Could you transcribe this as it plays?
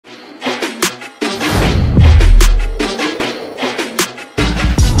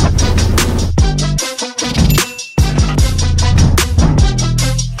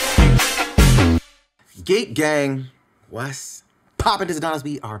Squid gang, what's poppin'? This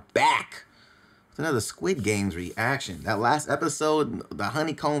we are back. It's another Squid Games reaction. That last episode, the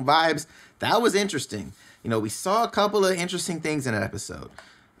honeycomb vibes, that was interesting. You know, we saw a couple of interesting things in that episode.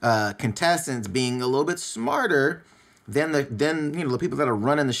 Contestants being a little bit smarter than the people that are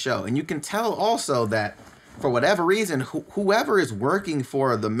running the show, and you can tell also that for whatever reason, whoever is working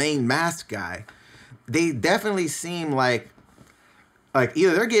for the main masked guy, they definitely seem like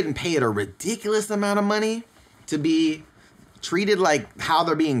either they're getting paid a ridiculous amount of money to be treated like how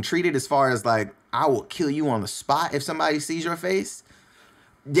they're being treated, as far as like, I will kill you on the spot if somebody sees your face.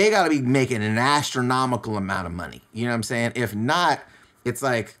 They got to be making an astronomical amount of money. You know what I'm saying? If not, it's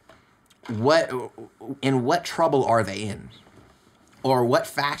like, in what trouble are they in? Or what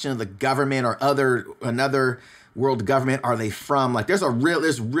faction of the government or another world government are they from? Like,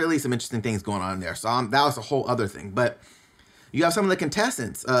 there's really some interesting things going on there. So that was a whole other thing. But you have some of the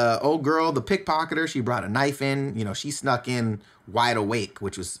contestants. Old girl, the pickpocketer, she brought a knife in. You know, she snuck in wide awake,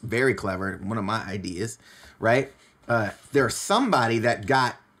 which was very clever. One of my ideas, right? There's somebody that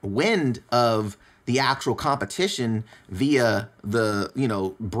got wind of the actual competition via the,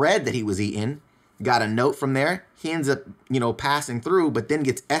 bread that he was eating. Got a note from there. He ends up, passing through, but then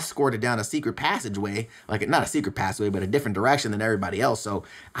gets escorted down a secret passageway. Like, not a secret passageway, but a different direction than everybody else. So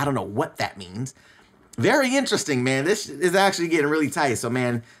I don't know what that means. Very interesting, man. This is actually getting really tight. So,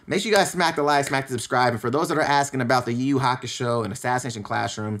 man, make sure you guys smack the like, smack the subscribe. And for those that are asking about the Yu Yu Hakusho and Assassination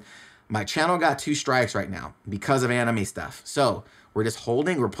Classroom, my channel got 2 strikes right now because of anime stuff. So we're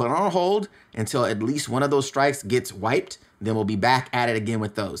putting on hold until at least one of those strikes gets wiped. Then we'll be back at it again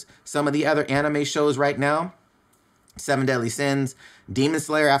with those. Some of the other anime shows right now, 7 Deadly Sins, Demon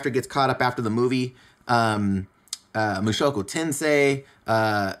Slayer after it gets caught up after the movie, Mushoku Tensei.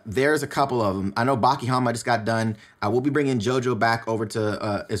 There's a couple of them. I know Bakihama just got done. I will be bringing JoJo back over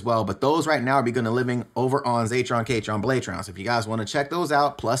to as well, but those right now are going to living over on Zatron, Katron, Blatron. So if you guys want to check those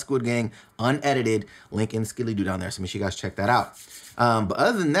out, plus Squid Gang unedited, link in Skilly Doo down there. So make sure you guys check that out. But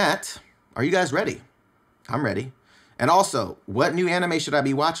other than that, are you guys ready? I'm ready. And also, what new anime should I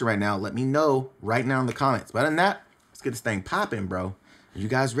be watching right now? Let me know right now in the comments. But other than that, let's get this thing popping, bro. Are you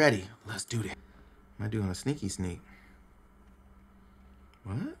guys ready? Let's do this. Am I doing a sneaky sneak?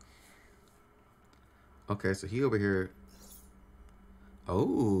 What? Okay, so he over here.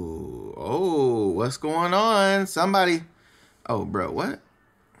 Oh, what's going on? Somebody. Oh, bro, what?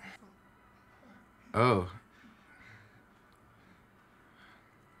 Oh.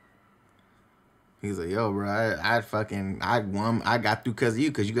 He's like, yo, bro, I got through because of you,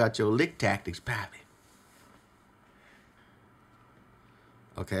 because you got your lick tactics popping.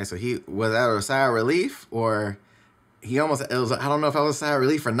 Okay, so was that a sigh of relief, or he almost, it was, I don't know if I was a sigh of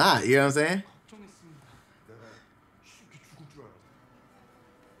relief or not, you know what I'm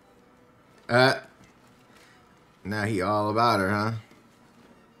saying? Now he all about her, huh?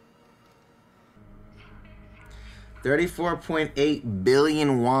 34.8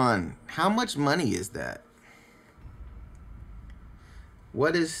 billion won. How much money is that?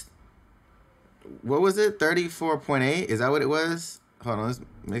 What was it? 34.8? Is that what it was? Hold on, let's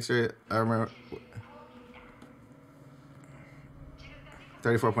make sure I remember.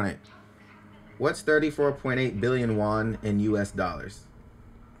 34.8. What's 34.8 billion won in US dollars?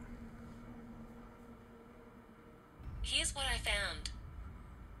 Here's what I found.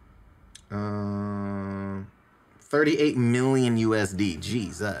 38 million USD.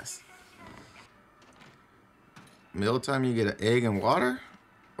 Jesus. Mealtime, you get an egg and water,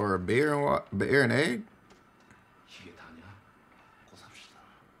 or a beer and egg.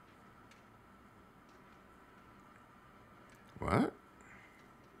 What?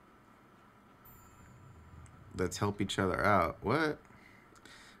 Let's help each other out. What?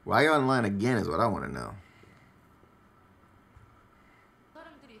 Why are you online again is what I want to know.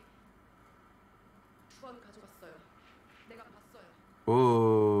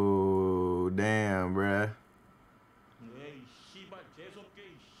 Oh, damn, bruh.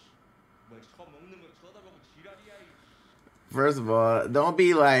 First of all, don't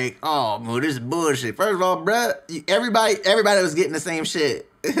be like, oh, man, this is bullshit. First of all, bruh, everybody was getting the same shit.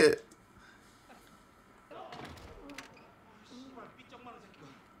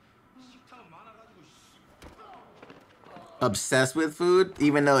 Obsessed with food,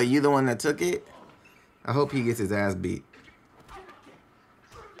 even though you the one that took it. I hope he gets his ass beat.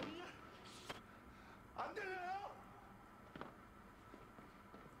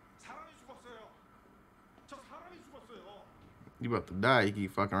 You about to die. You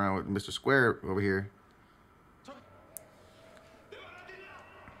keep fucking around with Mr. Square over here.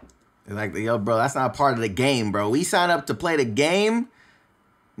 Like, yo, bro, that's not part of the game, bro. We signed up to play the game,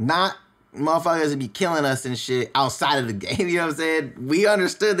 not motherfuckers would be killing us and shit outside of the game. You know what I'm saying? We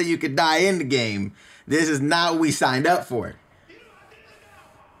understood that you could die in the game. This is not what we signed up for.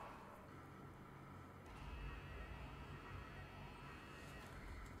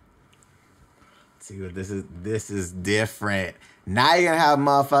 See what this is? This is different. Now you're gonna have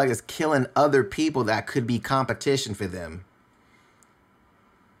motherfuckers killing other people that could be competition for them.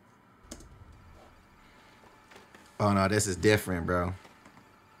 Oh no, this is different, bro.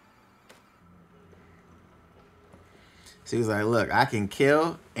 So he was like, look, I can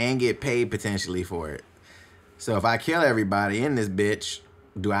kill and get paid potentially for it. So if I kill everybody in this bitch,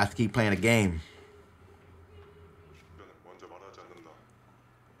 do I have to keep playing a game?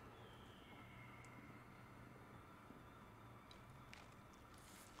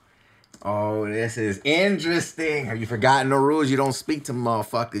 Oh, this is interesting. Have you forgotten the rules? You don't speak to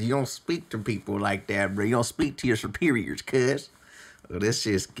motherfuckers. You don't speak to people like that, bro. You don't speak to your superiors, cuz. Oh, this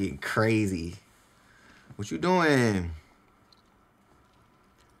shit's getting crazy. What you doing?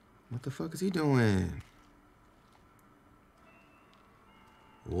 What the fuck is he doing?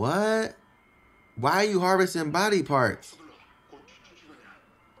 What? Why are you harvesting body parts?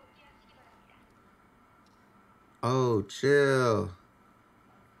 Oh, chill.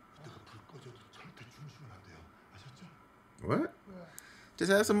 What?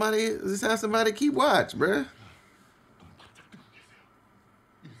 Just have somebody keep watch, bruh.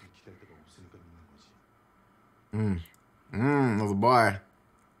 That's a bar.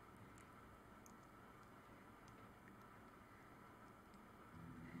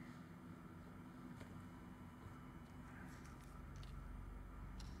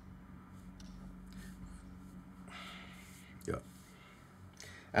 Yeah.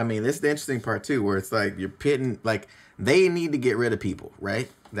 I mean, this is the interesting part too, where it's like you're pitting, like they need to get rid of people, right?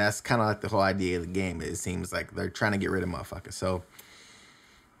 That's kind of like the whole idea of the game. It seems like they're trying to get rid of motherfuckers. So,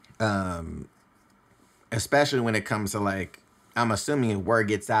 especially when it comes to like, I'm assuming if word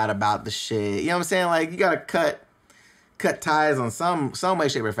gets out about the shit, you know what I'm saying? Like you gotta cut ties on some way,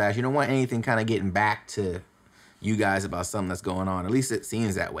 shape, or fashion. You don't want anything kind of getting back to you guys about something that's going on. At least it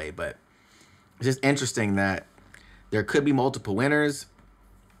seems that way. But it's just interesting that there could be multiple winners,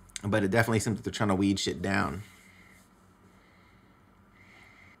 but it definitely seems that they're trying to weed shit down.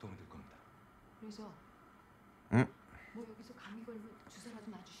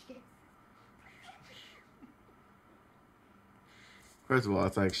 First of all,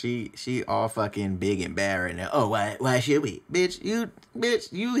 it's like she all fucking big and bad right now. Oh, why should we? Bitch,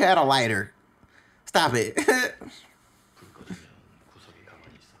 you had a lighter. Stop it.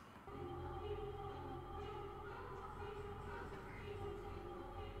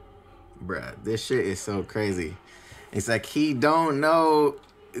 Bruh, this shit is so crazy. It's like he don't know,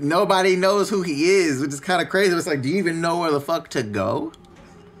 nobody knows who he is, which is kind of crazy. It's like, do you even know where the fuck to go?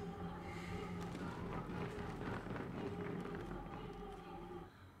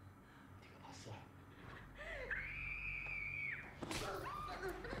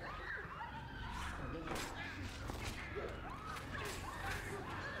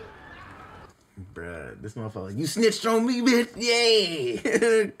 Bruh, this motherfucker, you snitched on me, bitch.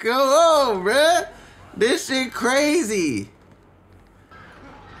 Yay. Go on, bruh. This shit crazy.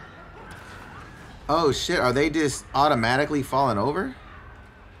 Oh shit, are they just automatically falling over?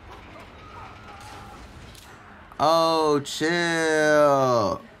 Oh,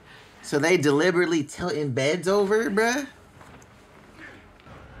 chill. So they deliberately tilting beds over, bruh?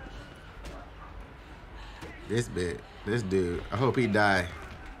 This dude, I hope he die.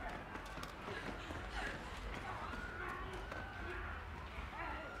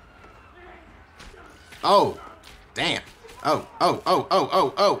 Oh, damn. Oh.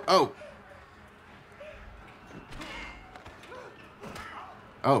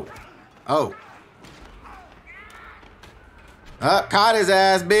 Caught his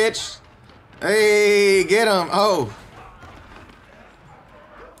ass, bitch. Hey, get him. Oh.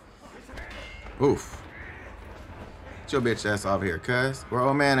 Oof. Get your bitch ass off here, cuz. Where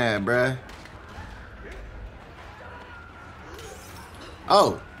old man at, bruh?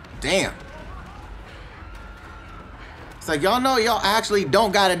 Oh, damn. It's like, y'all know y'all actually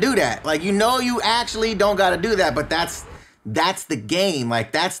don't gotta do that. Like, you know you actually don't gotta do that, but that's the game.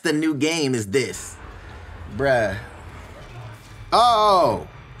 Like, that's the new game is this. Bruh. Oh,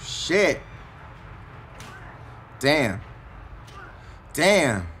 shit. Damn.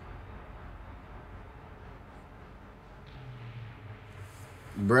 Damn.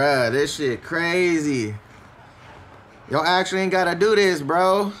 Bruh, this shit crazy. Y'all actually ain't gotta do this,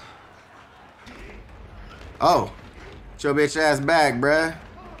 bro. Oh. Get your bitch ass back, bruh.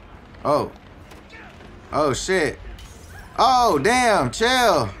 Oh. Oh, shit. Oh, damn.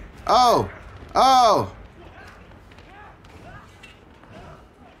 Chill. Oh! Oh!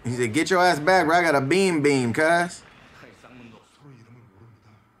 He said, get your ass back, bro. I got a beam, cuz.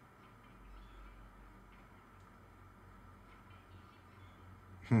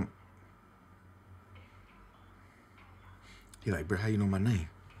 He like, bro, how you know my name?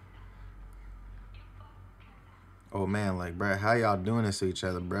 Oh, man, like, bro, how y'all doing this to each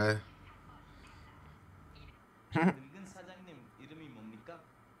other, bro?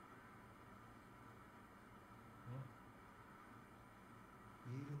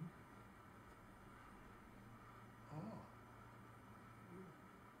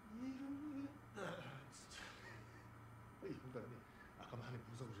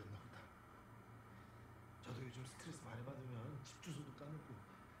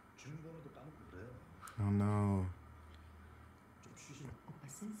 Oh, no.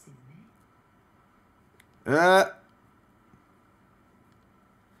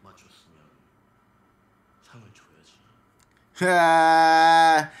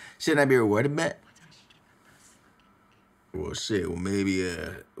 Shouldn't I be rewarded, Matt? Well, shit. Well, maybe,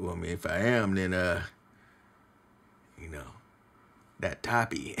 well, I mean, if I am, then, you know, that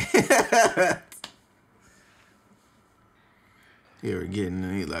toppy. Here,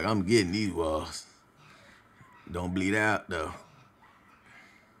 he's like, I'm getting these walls. Don't bleed out, though.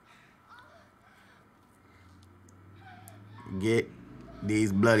 Get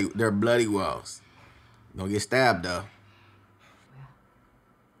these they're bloody walls. Don't get stabbed, though.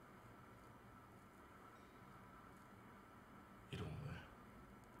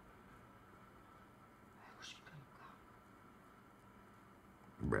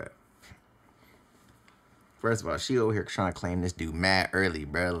 Bruh. First of all, she over here trying to claim this dude mad early,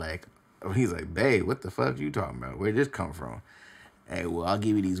 bruh. Like, he's like, babe, what the fuck you talking about? Where'd this come from? Hey, well, I'll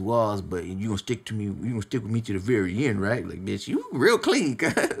give you these walls, but you gonna stick to me. You gonna stick with me to the very end, right? Like, bitch, you real clean,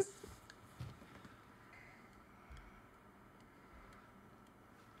 cuz.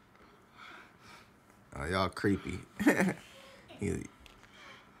 Oh, y'all creepy.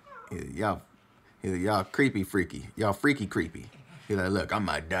 Y'all creepy freaky. Y'all freaky creepy. He's like, look, I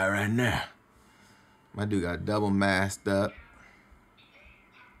might die right now. My dude got double masked up.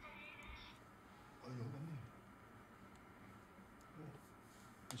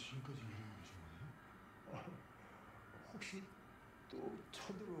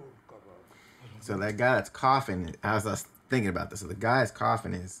 So that guy that's coughing, I was thinking about this. So the guy's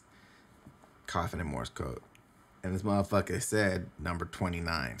coughing is coughing in Morse code. And this motherfucker said number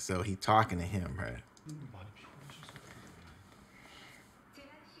 29. So he talking to him, right?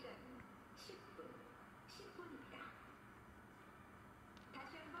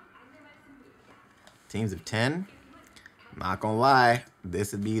 Teams of 10. Not gonna lie.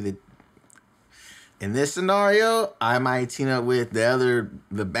 This would be in this scenario, I might team up with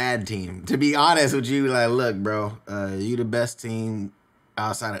the bad team. To be honest with you, like, look, bro, you the best team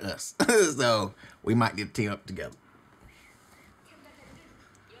outside of us. So we might get team up together.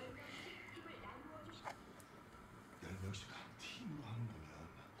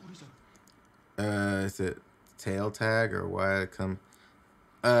 Is it tail tag or why it come?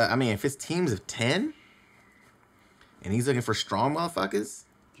 I mean, if it's teams of 10 and he's looking for strong motherfuckers.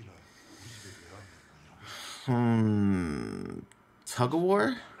 Tug of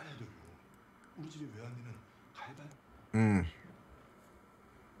war?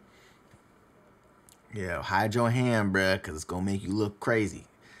 Yeah, hide your hand, bruh, because it's going to make you look crazy.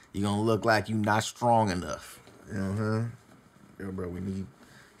 You're going to look like you not strong enough. Uh-huh. Yo, bro, we need...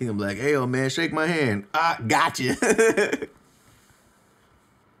 He's going to be like, hey, yo, man, shake my hand. Ah, gotcha.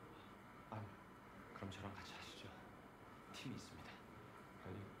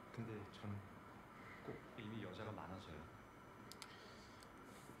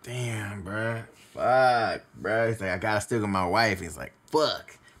 Damn, bruh. Fuck, bruh. He's like, I gotta stick with my wife. He's like,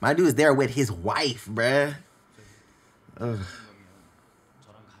 fuck. My dude's there with his wife, bruh. Ugh.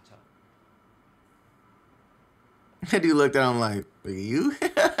 That dude looked at him like, you?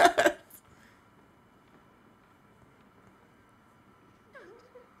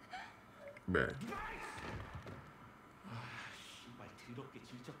 Bruh.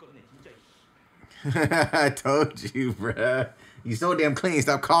 I told you, bruh. You so damn clean.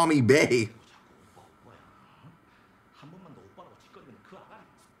 Stop calling me babe.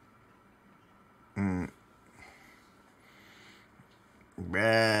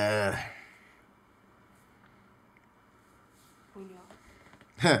 Bruh.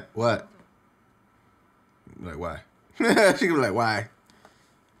 What? Like, why? She was like, why?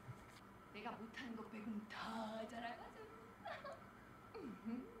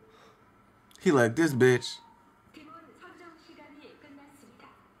 He like, this bitch.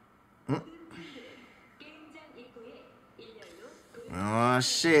 Oh,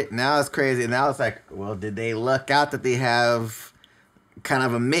 shit. Now it's crazy. Now it's like, well, did they luck out that they have kind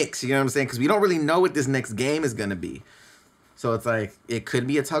of a mix? You know what I'm saying? Because we don't really know what this next game is going to be. So it's like, it could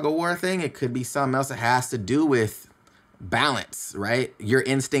be a tug-of-war thing. It could be something else that has to do with balance, right? Your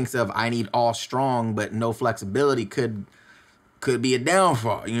instincts of, I need all strong, but no flexibility could be a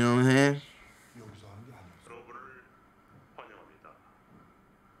downfall. You know what I'm saying?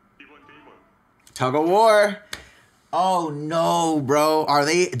 Tug-of-war. Oh no, bro.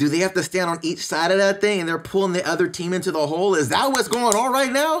 Do they have to stand on each side of that thing and they're pulling the other team into the hole? Is that what's going on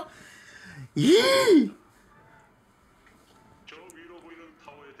right now? Yeah.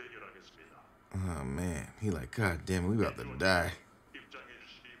 Oh man. He like, God damn it, we about to die.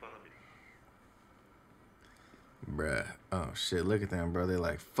 Bruh. Oh shit, look at them, bro. They're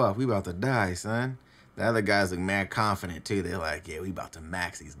like, fuck, we about to die, son. The other guys look mad confident too. They're like, yeah, we about to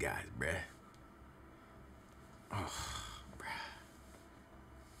max these guys, bruh. Oh, bruh.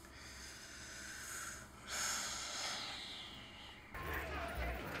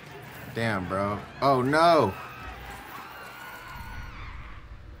 Damn, bro. Oh, no.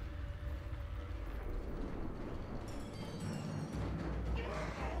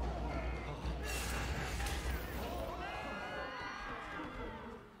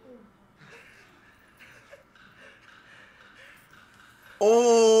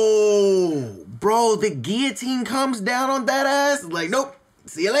 Oh, bro, the guillotine comes down on that ass. Like, nope.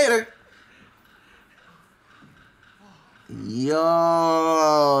 See you later.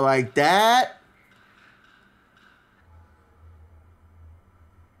 Yo, like that?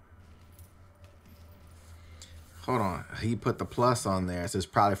 Hold on. He put the plus on there. It says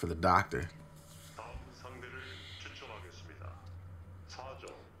probably for the doctor.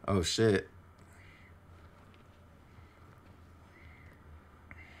 Oh, shit.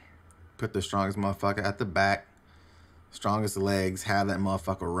 Put the strongest motherfucker at the back. Strongest legs. Have that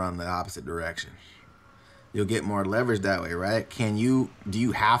motherfucker run the opposite direction. You'll get more leverage that way, right? Do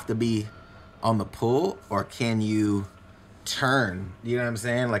you have to be on the pull or can you turn? You know what I'm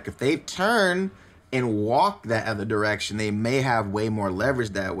saying? Like if they turn and walk that other direction, they may have way more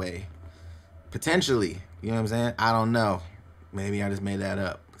leverage that way. Potentially. You know what I'm saying? I don't know. Maybe I just made that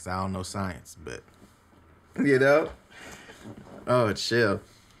up because I don't know science, but you know? Oh, chill.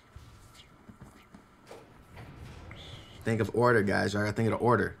 Think of order, guys. Y'all gotta think of the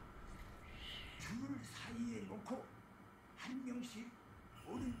order.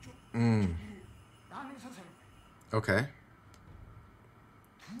 Okay.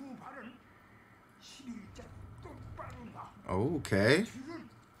 Okay.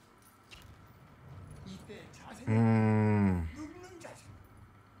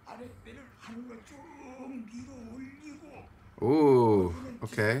 Ooh,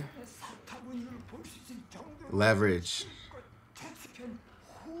 okay. Leverage.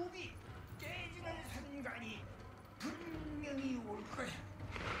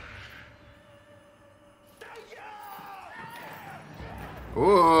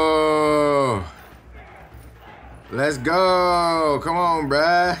 Ooh. Let's go. Come on,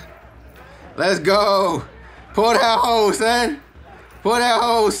 bruh. Let's go. Pull that hole, son. Pull that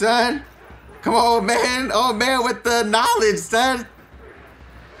hole, son. Come on, man. Oh, man, with the knowledge, son.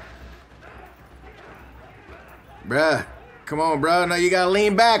 Bruh. Come on, bro. No, you gotta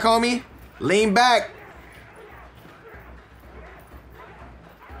lean back, homie. Lean back.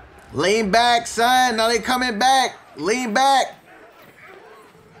 Lean back, son. Now they coming back. Lean back.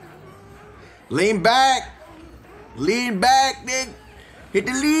 Lean back. Lean back, nigga. Hit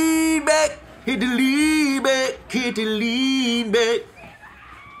the lean back. Hit the lean back. Hit the lean back.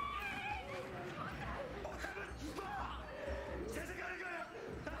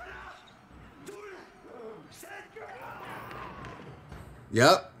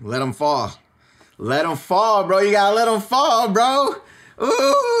 Yep. Let them fall. Let them fall, bro. You gotta let them fall, bro.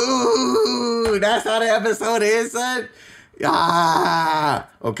 Ooh. That's how the episode is, son. Ah.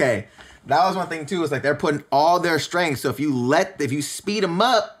 Okay. That was one thing too. It's like they're putting all their strength. So if you speed them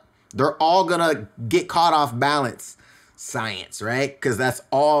up, they're all gonna get caught off balance. Science, right? Because that's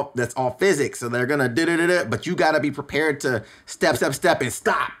all physics. So they're gonna do, but you gotta be prepared to step, and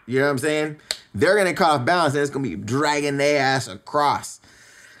stop. You know what I'm saying? They're gonna get caught off balance, and it's gonna be dragging their ass across.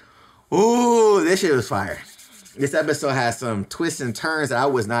 Ooh, this shit was fire. This episode has some twists and turns that I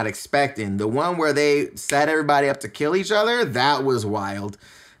was not expecting. The one where they set everybody up to kill each other, that was wild.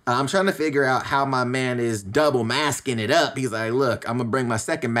 I'm trying to figure out how my man is double masking it up. He's like, look, I'm going to bring my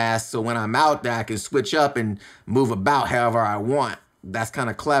second mask so when I'm out there, I can switch up and move about however I want. That's kind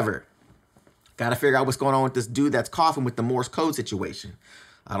of clever. Got to figure out what's going on with this dude that's coughing with the Morse code situation.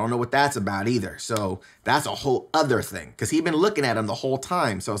 I don't know what that's about either. So that's a whole other thing, because he's been looking at him the whole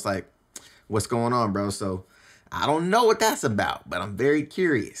time. So it's like, what's going on, bro? So I don't know what that's about, but I'm very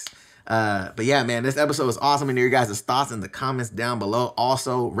curious. But yeah, man, this episode was awesome. And hear your guys' thoughts in the comments down below.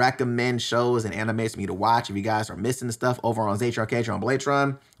 Also, recommend shows and animes for me to watch if you guys are missing stuff over on Zatron, on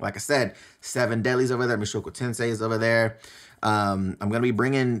Blatron. Like I said, 7 Deadlies over there. Mushoku Tensei is over there. I'm going to be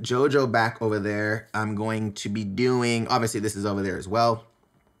bringing JoJo back over there. I'm going to be doing, obviously this is over there as well.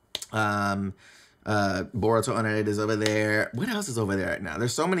 Boruto Unedited is over there. What else is over there right now?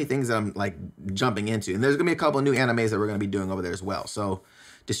 There's so many things that I'm like jumping into, and there's gonna be a couple of new animes that we're gonna be doing over there as well. So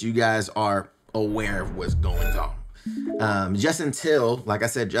just you guys are aware of what's going on. Just until, like I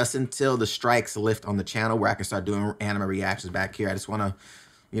said, just until the strikes lift on the channel where I can start doing anime reactions back here. I just want to,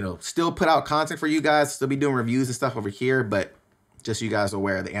 you know, still put out content for you guys, still be doing reviews and stuff over here, but just so you guys are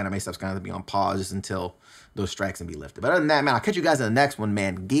aware, the anime stuff's going to be on pause just until those strikes can be lifted. But other than that, man, I'll catch you guys in the next one,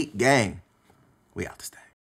 man. Geek Gang, we out this day.